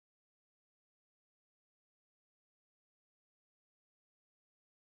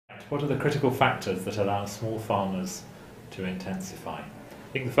what are the critical factors that allow small farmers to intensify?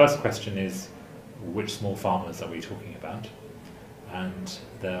 I think the first question is, which small farmers are we talking about? And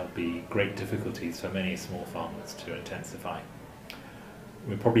there'll be great difficulties for many small farmers to intensify.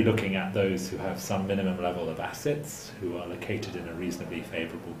 We're probably looking at those who have some minimum level of assets, who are located in a reasonably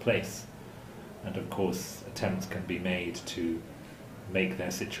favourable place. And of course, attempts can be made to make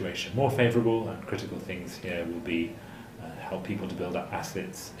their situation more favourable, and critical things here will be help people to build up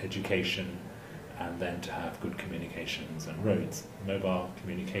assets, education, and then to have good communications and roads. Mobile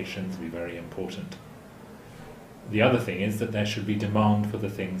communications will be very important. The other thing is that there should be demand for the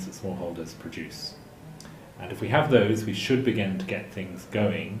things that smallholders produce. And if we have those, we should begin to get things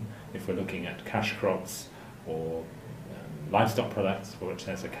going if we're looking at cash crops or livestock products for which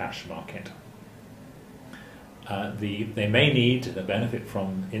there's a cash market. They may need the benefit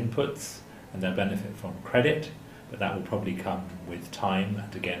from inputs and their benefit from credit, but that will probably come with time.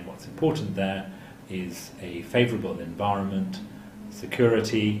 And again, what's important there is a favourable environment,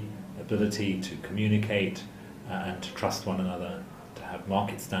 security, ability to communicate and to trust one another, to have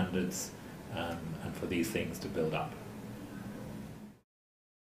market standards, and for these things to build up.